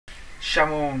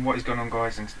Shamon, what is going on,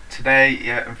 guys? And today,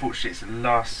 yeah, unfortunately, it's the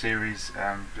last series,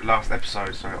 the last episode,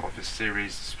 of this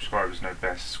series, Subscribers Know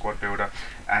Best Squad Builder.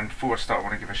 And before I start, I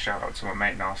want to give a shout out to my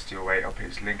mate Nasty08. I'll put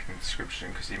his link in the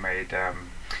description because he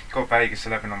got Vegas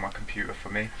 11 on my computer for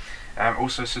me.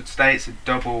 Also, so today it's a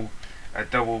double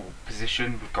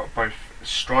position. We've got both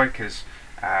strikers.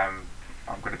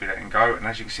 I'm going to be letting go, and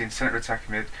as you can see in centre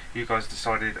attacking mid, you guys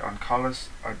decided on Carlos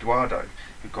Eduardo,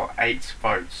 who got 8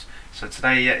 votes. So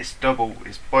today, yeah, it's double,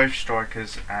 it's both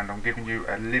strikers, and I'm giving you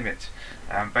a limit.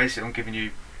 Basically, I'm giving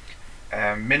you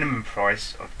a minimum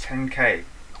price of 10k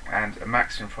and a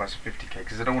maximum price of 50k,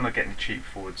 because I don't want to get any cheap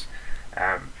forwards,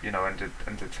 you know, under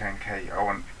 10k. I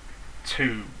want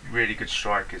 2 really good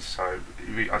strikers, so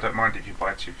I don't mind if you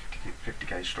buy 2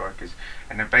 50k strikers.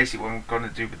 And then basically what I'm going to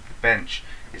do with the bench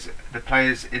is the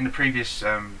players in the previous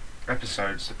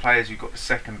episodes, the players who got the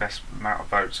second best amount of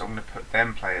votes, I'm going to put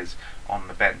them players on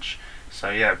the bench.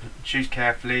 So yeah, choose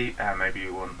carefully. Maybe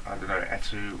you want, I don't know,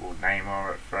 Etu or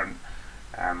Neymar at front.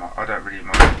 I don't really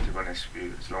mind, to be honest with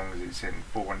you, as long as it's in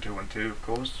 4-1-2-1-2, of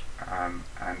course.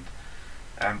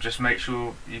 Just make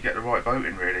sure you get the right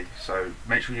voting, really. So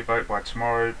make sure you vote by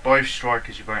tomorrow. Both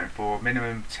strikers you're voting for,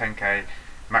 minimum 10k,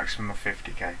 maximum of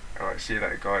 50k. Alright, see you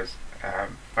later, guys.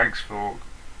 Thanks for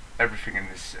everything in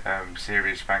this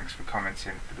series. Thanks for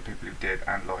commenting, for the people who did,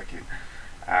 and liking.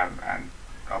 And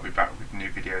I'll be back with new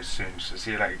videos soon. So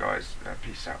see you later, guys.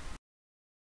 Peace out.